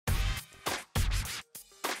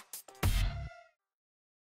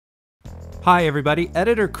Hi everybody,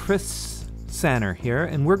 Editor Chris Sanner here,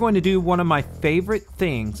 and we're going to do one of my favorite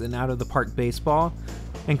things in Out of the Park Baseball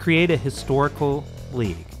and create a historical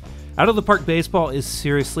league. Out of the Park Baseball is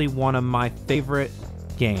seriously one of my favorite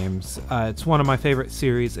games. It's one of my favorite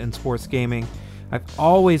series in sports gaming. I've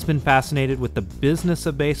always been fascinated with the business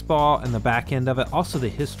of baseball and the back end of it, also the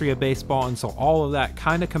history of baseball, and so all of that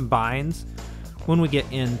kind of combines when we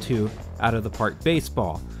get into Out of the Park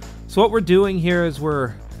Baseball. So what we're doing here is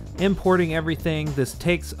we're importing everything. This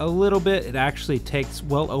takes a little bit. It actually takes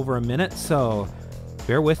well over a minute, so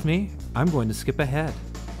bear with me. I'm going to skip ahead.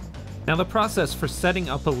 Now, the process for setting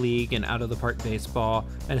up a league in Out of the Park Baseball,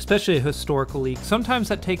 and especially a historical league, sometimes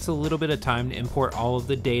that takes a little bit of time to import all of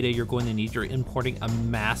the data you're going to need. You're importing a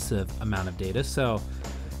massive amount of data, so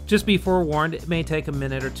just be forewarned, it may take a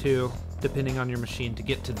minute or two depending on your machine to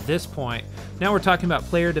get to this point. Now we're talking about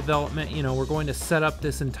player development. You know, we're going to set up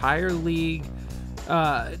this entire league.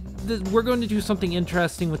 We're going to do something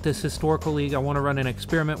interesting with this historical league. I want to run an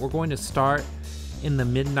experiment. We're going to start in the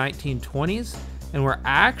mid-1920s, and we're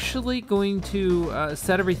actually going to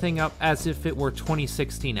set everything up as if it were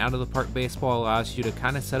 2016. Out of the Park Baseball allows you to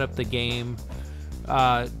kind of set up the game,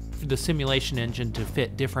 the simulation engine, to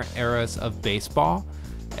fit different eras of baseball.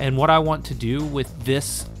 And what I want to do with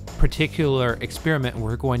this particular experiment,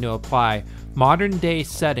 we're going to apply modern day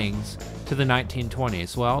settings to the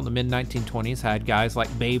 1920s. Well, the mid-1920s had guys like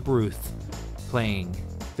Babe Ruth playing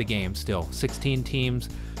the game still. 16 teams.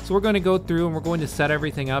 So we're going to go through and we're going to set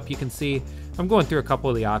everything up. You can see I'm going through a couple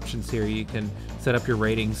of the options here. You can set up your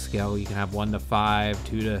rating scale. You can have 1 to 5,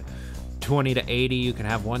 2 to 20 to 80. You can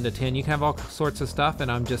have 1 to 10. You can have all sorts of stuff, and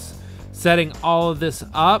I'm just setting all of this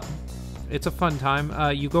up. It's a fun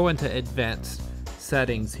time. You go into advanced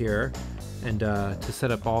settings here and to set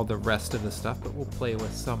up all the rest of the stuff, but we'll play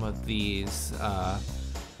with some of these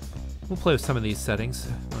settings.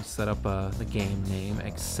 Let's set up the game name,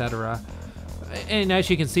 etc. And as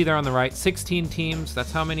you can see there on the right, 16 teams.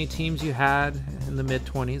 That's how many teams you had in the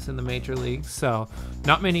mid-20s in the major leagues. So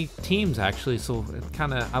not many teams actually. So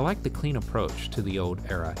I like the clean approach to the old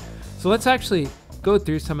era. So let's actually go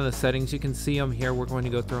through some of the settings. You can see them here. We're going to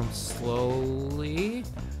go through them slowly.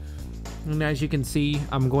 And as you can see,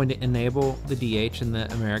 I'm going to enable the DH in the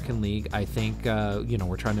American League. I think,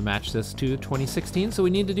 we're trying to match this to 2016, so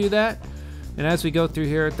we need to do that. And as we go through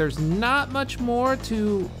here, there's not much more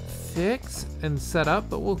to fix and set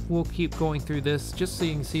up, but we'll keep going through this just so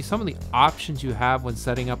you can see some of the options you have when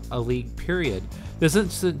setting up a league, period. This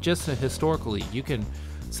isn't just a historical league. You can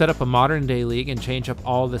set up a modern day league and change up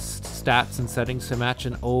all the stats and settings to match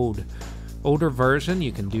an older version.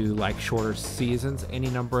 You can do like shorter seasons, any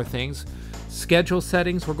number of things. Schedule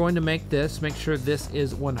settings, we're going to make sure this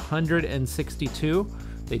is 162.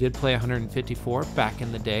 They did play 154 back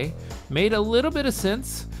in the day. Made a little bit of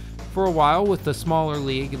sense for a while with the smaller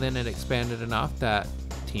league, and then it expanded enough that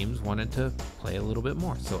teams wanted to play a little bit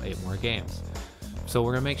more, so 8 more games. So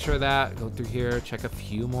we're gonna make sure that, go through here, check a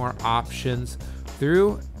few more options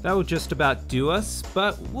through. That will just about do us,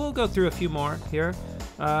 but we'll go through a few more here.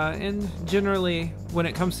 And generally, when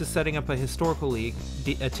it comes to setting up a historical league,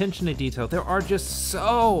 attention to detail, there are just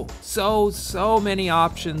so many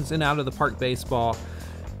options in Out of the Park Baseball.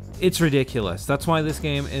 It's ridiculous. That's why this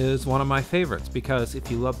game is one of my favorites, because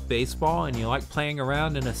if you love baseball and you like playing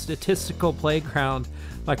around in a statistical playground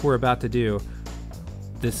like we're about to do,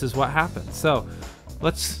 this is what happens. So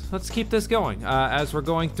let's keep this going. As we're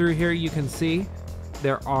going through here, you can see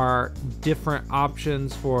there are different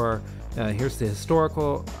options for here's the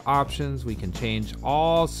historical options. We can change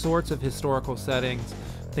all sorts of historical settings,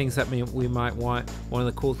 things that we might want. One of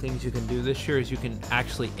the cool things you can do this year is you can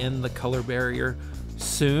actually end the color barrier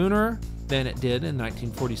sooner than it did in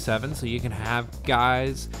 1947. So you can have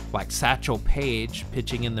guys like Satchel Paige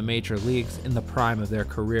pitching in the major leagues in the prime of their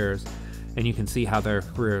careers, and you can see how their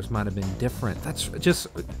careers might have been different. That's just,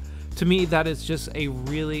 to me, that is just a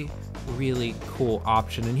really cool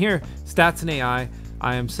option. And here, stats and AI,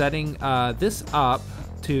 I am setting this up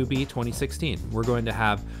to be 2016. We're going to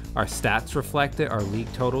have our stats reflected, our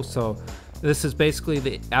league total. So this is basically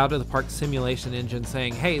the Out of the Park simulation engine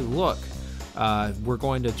saying, hey, look, we're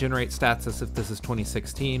going to generate stats as if this is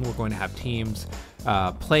 2016. We're going to have teams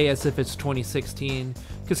play as if it's 2016,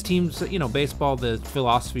 because teams, baseball, the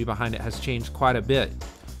philosophy behind it has changed quite a bit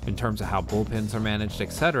in terms of how bullpens are managed,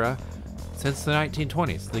 etc. Since the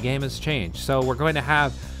 1920s, the game has changed. So we're going to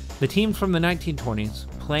have the teams from the 1920s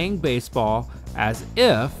playing baseball as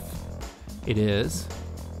if it is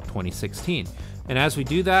 2016. And as we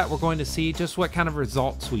do that, we're going to see just what kind of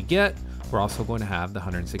results we get. We're also going to have the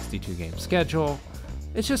 162 game schedule.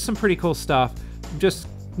 It's just some pretty cool stuff. I'm just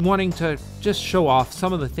wanting to just show off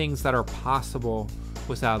some of the things that are possible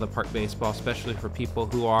with out of the park baseball, especially for people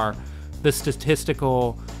who are the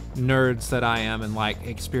statistical nerds that I am and like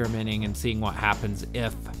experimenting and seeing what happens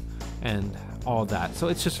if and all that. So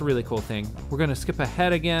it's just a really cool thing. We're going to skip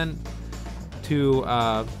ahead again to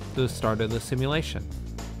the start of the simulation.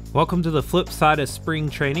 Welcome to the flip side of spring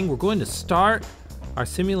training. We're going to start our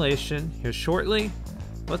simulation here shortly.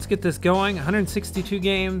 Let's get this going. 162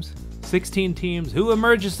 games, 16 teams. Who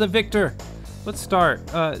emerges the victor? Let's start.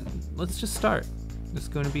 Let's just start. It's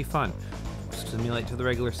going to be fun. Simulate till the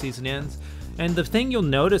regular season ends. And the thing you'll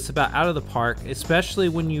notice about Out of the Park, especially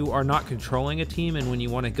when you are not controlling a team and when you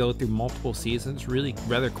want to go through multiple seasons really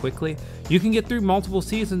rather quickly, you can get through multiple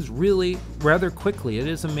seasons really rather quickly. It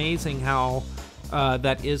is amazing how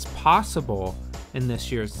that is possible in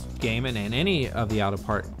this year's game and in any of the Out of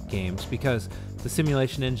Park games, because the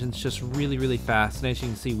simulation engine's just really, really fast. And as you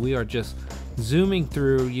can see, we are just zooming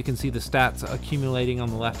through. You can see the stats accumulating on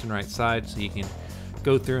the left and right side, so you can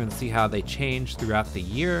go through and see how they change throughout the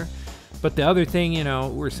year. But the other thing, you know,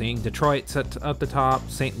 we're seeing Detroit's at the top.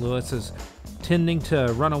 St. Louis is tending to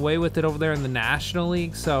run away with it over there in the National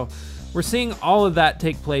League. So we're seeing all of that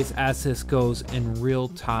take place as this goes in real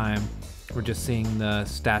time. We're just seeing the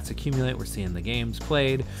stats accumulate. We're seeing the games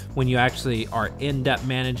played. When you actually are in-depth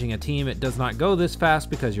managing a team, it does not go this fast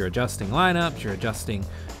because you're adjusting lineups, you're adjusting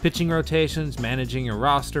pitching rotations, managing your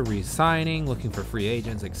roster, re-signing, looking for free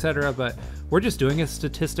agents, etc. But we're just doing a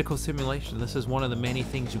statistical simulation. This is one of the many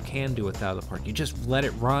things you can do with Out of the Park. You just let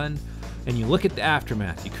it run and you look at the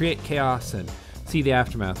aftermath. You create chaos and see the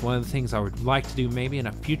aftermath. One of the things I would like to do maybe in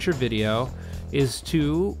a future video is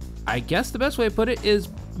to, I guess the best way to put it is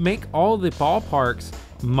make all the ballparks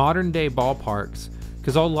modern day ballparks,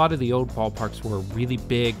 because a lot of the old ballparks were really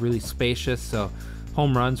big, really spacious, so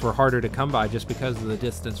home runs were harder to come by just because of the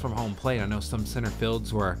distance from home plate. I know some center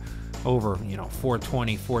fields were over,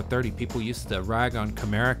 420, 430. People used to rag on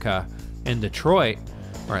Comerica in Detroit,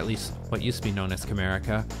 or at least what used to be known as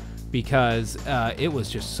Comerica, because it was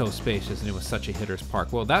just so spacious and it was such a hitter's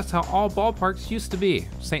park. Well, that's how all ballparks used to be.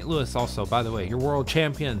 St. Louis also, by the way, your world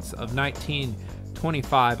champions of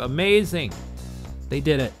 1925. Amazing. They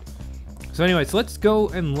did it. So anyways, let's go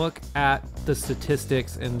and look at the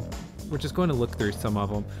statistics, and we're just going to look through some of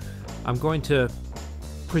them. I'm going to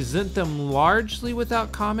present them largely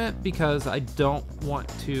without comment because I don't want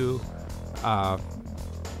to, I'm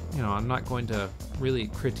not going to really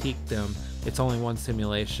critique them. It's only one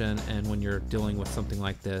simulation, and when you're dealing with something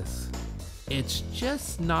like this, it's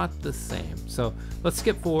just not the same. So let's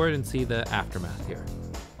skip forward and see the aftermath here.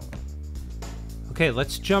 Okay,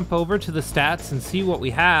 let's jump over to the stats and see what we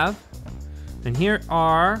have. And here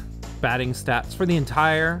are batting stats for the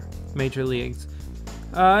entire major leagues.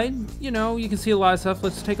 You can see a lot of stuff.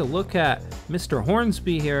 Let's take a look at Mr.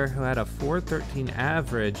 Hornsby here, who had a 413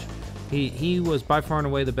 average. He was by far and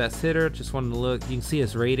away the best hitter. Just wanted to look. You can see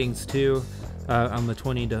his ratings too on the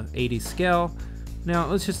 20 to 80 scale. Now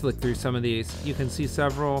let's just look through some of these. You can see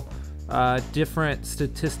several different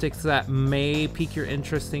statistics that may pique your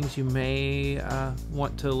interest, things you may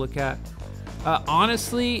want to look at.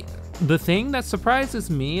 Honestly, the thing that surprises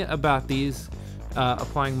me about these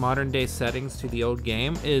applying modern day settings to the old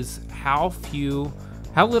game is how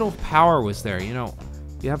little power was there.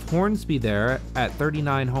 You have Hornsby there at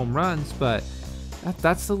 39 home runs, but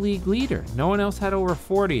that's the league leader. No one else had over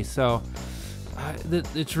 40, so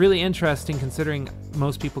it's really interesting considering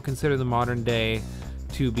most people consider the modern day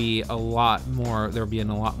to be a lot more, there'll be a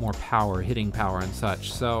lot more power, hitting power and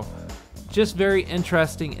such. So just very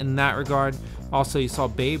interesting in that regard. Also, you saw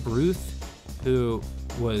Babe Ruth, who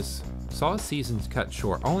saw his seasons cut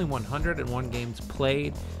short. Only 101 games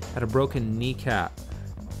played, had a broken kneecap.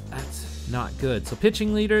 That's not good. So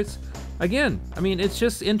pitching leaders, again, it's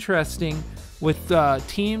just interesting with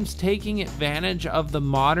teams taking advantage of the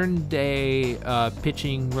modern day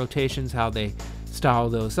pitching rotations, how they style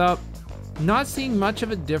those up. Not seeing much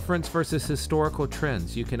of a difference versus historical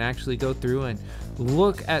trends. You can actually go through and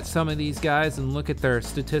look at some of these guys and look at their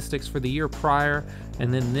statistics for the year prior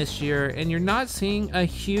and then this year, and you're not seeing a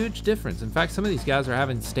huge difference. In fact, some of these guys are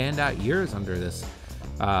having standout years under this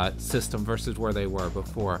system versus where they were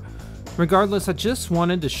before. Regardless, I just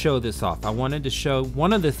wanted to show this off. I wanted to show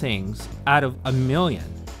one of the things out of a million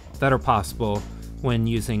that are possible when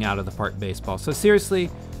using Out of the Park Baseball. So seriously,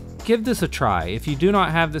 give this a try. If you do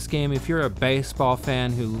not have this game, if you're a baseball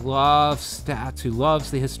fan who loves stats, who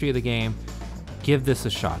loves the history of the game, give this a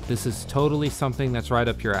shot. This is totally something that's right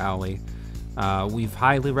up your alley. We've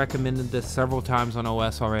highly recommended this several times on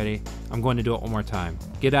OS already. I'm going to do it one more time.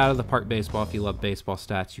 Get Out of the Park Baseball if you love baseball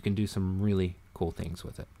stats. You can do some really cool things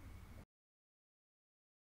with it.